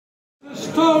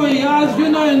Louis, as you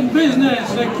know in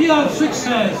business, the key of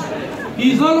success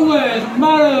is always a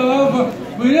matter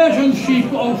of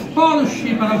relationship, of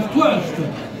partnership and of trust.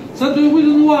 That's the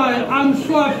reason why I'm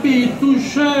so happy to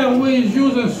share with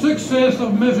you the success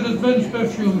of Mercedes-Benz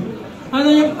perfume. And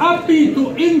I am happy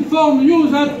to inform you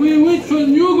that we reached a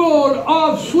new goal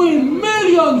of 3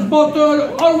 million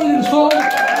bottles already sold in 4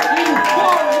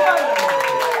 years.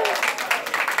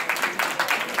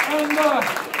 And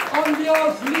on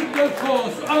behalf of Ligue de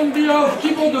France, on behalf of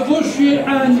Thibaut de Vauchier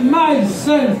and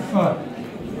myself,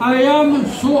 I am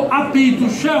so happy to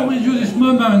share with you this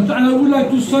moment, and I would like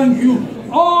to thank you,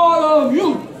 all of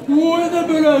you, who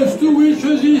enable us to reach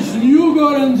this new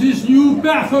goal and this new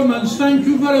performance. Thank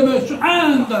you very much.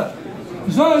 And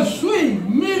the 3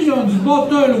 million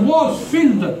bottle was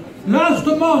filled last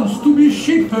month to be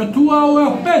shipped to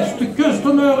our best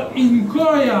customer in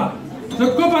Korea.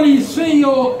 The company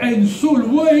CEO and Seoul,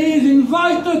 who is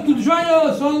invited to join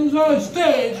us on the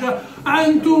stage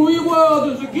and to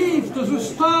reward the gift, the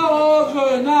star of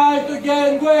the night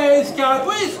again, Grace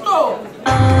Capristo.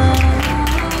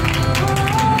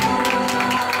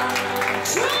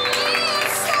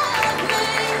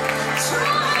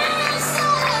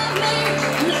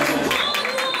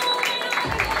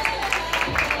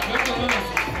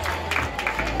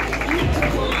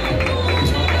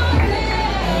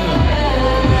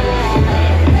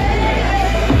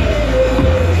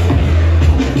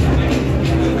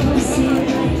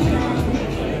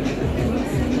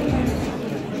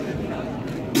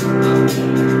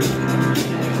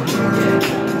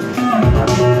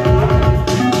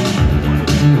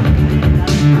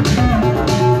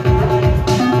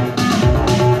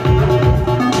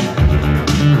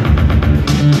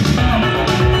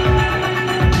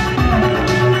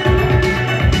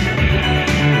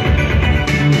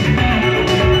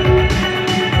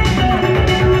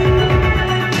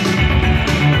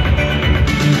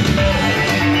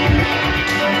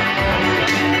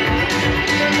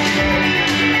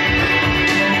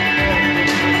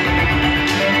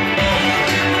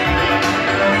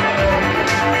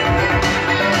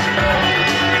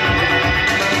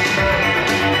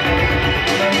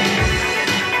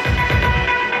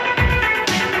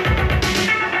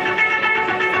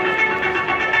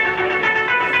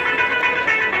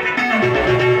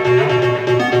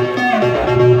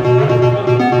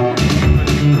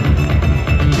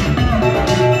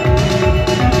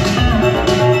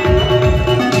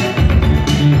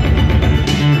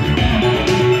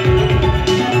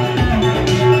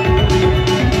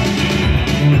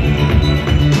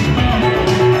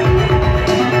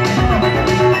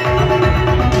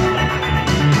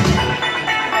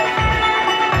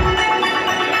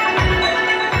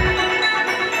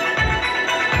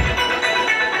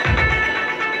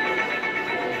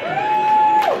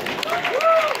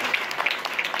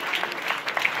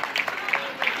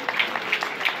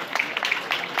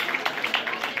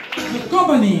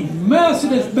 Company,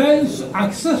 Mercedes-Benz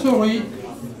accessory,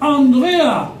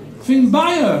 Andrea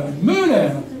Finbayer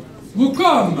Müller, who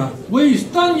come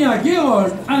with Tanya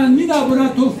Gerold and Nina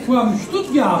Bonato from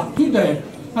Stuttgart today.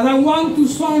 And I want to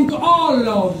thank all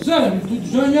of them to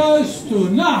join us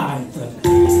tonight.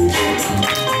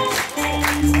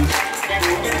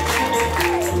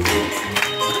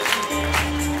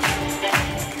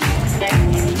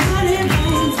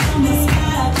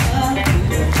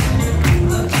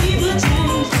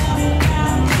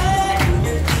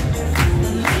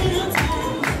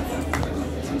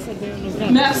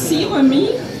 Merci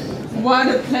Remy, what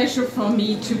a pleasure for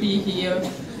me to be here.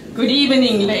 Good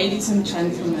evening, ladies and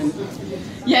gentlemen.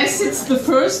 Yes, it's the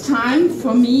first time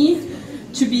for me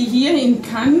to be here in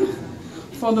Cannes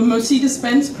for the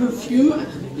Mercedes-Benz perfume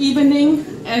evening,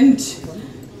 and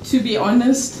to be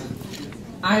honest,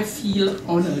 I feel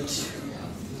honored.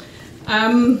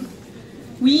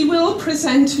 We will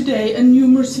present today a new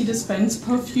Mercedes-Benz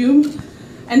perfume,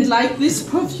 and like this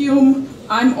perfume,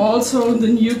 I'm also the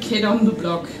new kid on the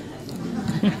block.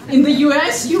 In the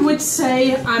US, you would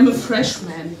say I'm a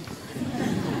freshman,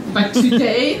 but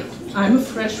today I'm a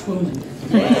fresh woman.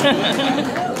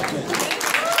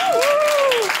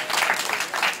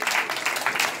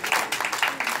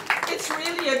 It's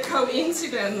really a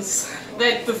coincidence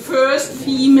that the first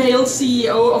female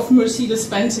CEO of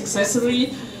Mercedes-Benz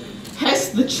accessory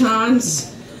has the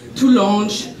chance to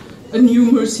launch a new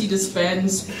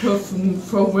Mercedes-Benz perfume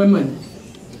for women.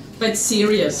 But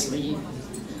seriously,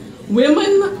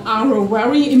 women are a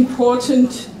very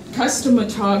important customer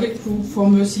target group for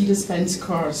Mercedes-Benz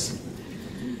cars.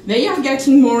 They are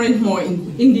getting more and more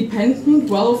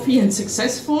independent, wealthy and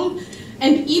successful,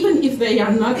 and even if they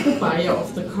are not the buyer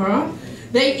of the car,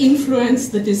 they influence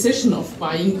the decision of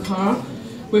buying car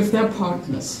with their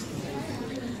partners.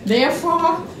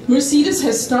 Therefore, Mercedes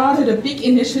has started a big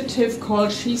initiative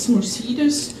called She's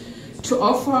Mercedes to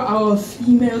offer our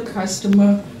female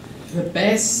customer the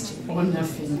best or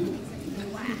nothing.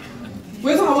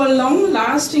 With our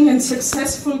long-lasting and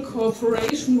successful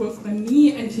cooperation with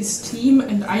Remy and his team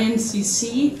and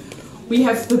INCC, we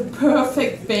have the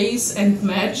perfect base and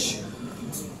match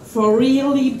for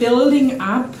really building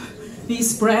up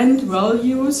these brand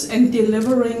values and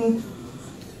delivering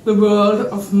the world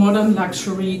of modern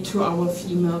luxury to our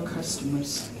female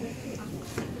customers.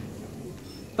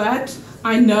 But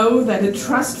I know that a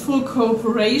trustful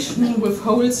cooperation with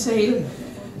wholesale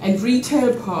and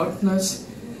retail partners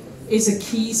is a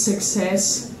key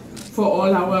success for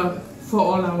all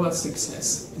our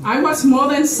success. I was more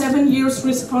than 7 years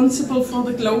responsible for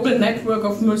the global network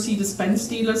of Mercedes-Benz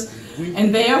dealers,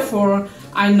 and therefore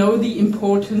I know the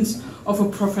importance of a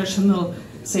professional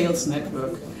sales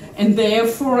network. And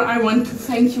therefore I want to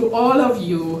thank you, all of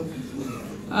you,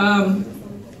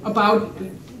 about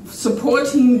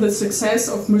supporting the success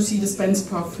of Mercedes-Benz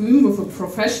Parfum with a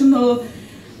professional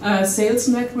sales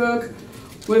network,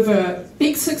 with a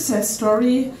big success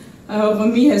story.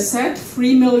 Remy has said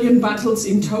 3 million bottles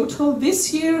in total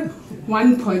this year,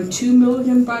 1.2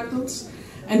 million bottles,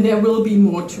 and there will be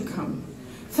more to come.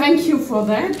 Thank you for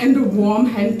that, and a warm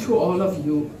hand to all of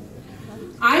you.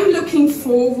 I'm looking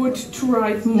forward to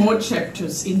write more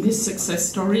chapters in these success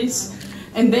stories,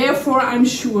 and therefore I'm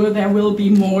sure there will be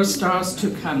more stars to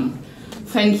come.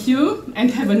 Thank you,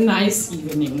 and have a nice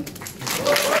evening.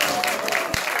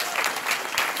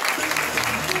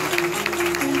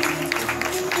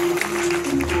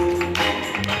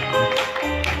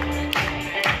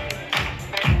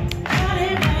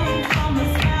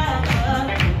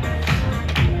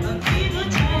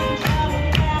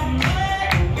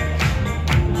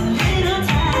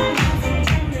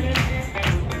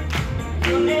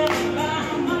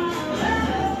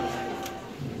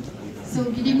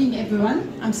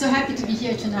 I'm so happy to be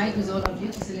here tonight with all of you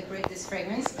to celebrate this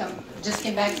fragrance. Just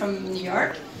came back from New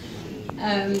York.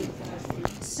 A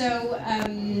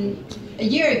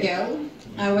year ago,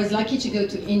 I was lucky to go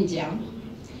to India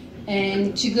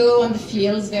and to go on the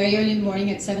fields very early in the morning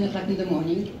at 7 o'clock in the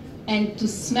morning and to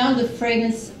smell the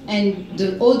fragrance and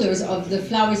the odors of the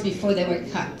flowers before they were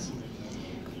cut.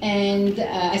 And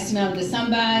I smelled the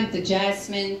sambac, the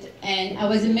jasmine, and I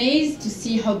was amazed to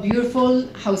see how beautiful,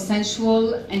 how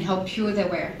sensual, and how pure they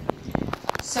were.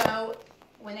 So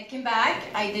when I came back,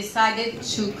 I decided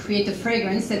to create a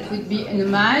fragrance that would be an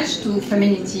homage to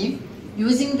femininity,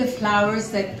 using the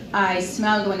flowers that I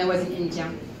smelled when I was in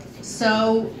India.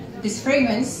 So this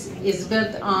fragrance is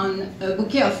built on a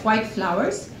bouquet of white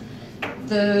flowers.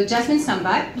 The jasmine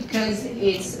sambac, because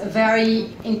it's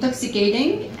very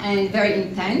intoxicating and very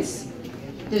intense.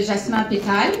 The jasmin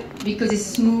pétale, because it's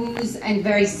smooth and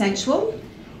very sensual.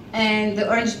 And the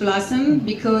orange blossom,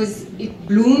 because it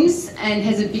blooms and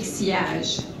has a big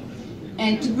sillage.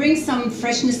 And to bring some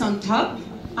freshness on top,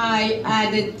 I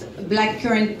added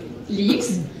blackcurrant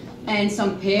leaves and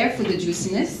some pear for the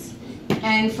juiciness.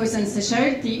 And for some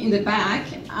sensuality in the back,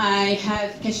 I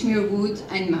have cashmere wood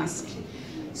and musk.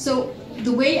 So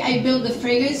the way I built the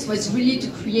fragrance was really to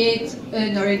create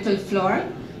an oriental floral,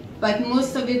 but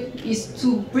most of it is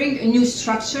to bring a new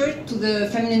structure to the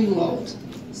feminine world.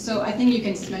 So I think you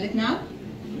can smell it now.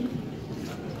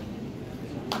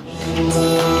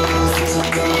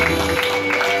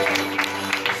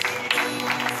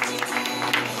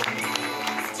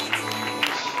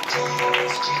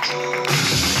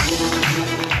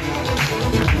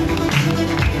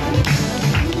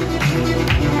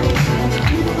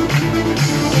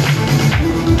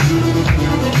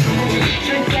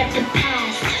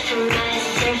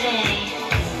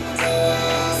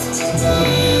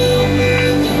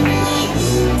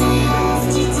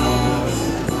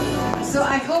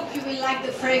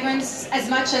 Fragrance as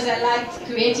much as I liked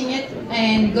creating it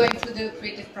and going through the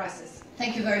creative process.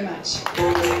 Thank you very much.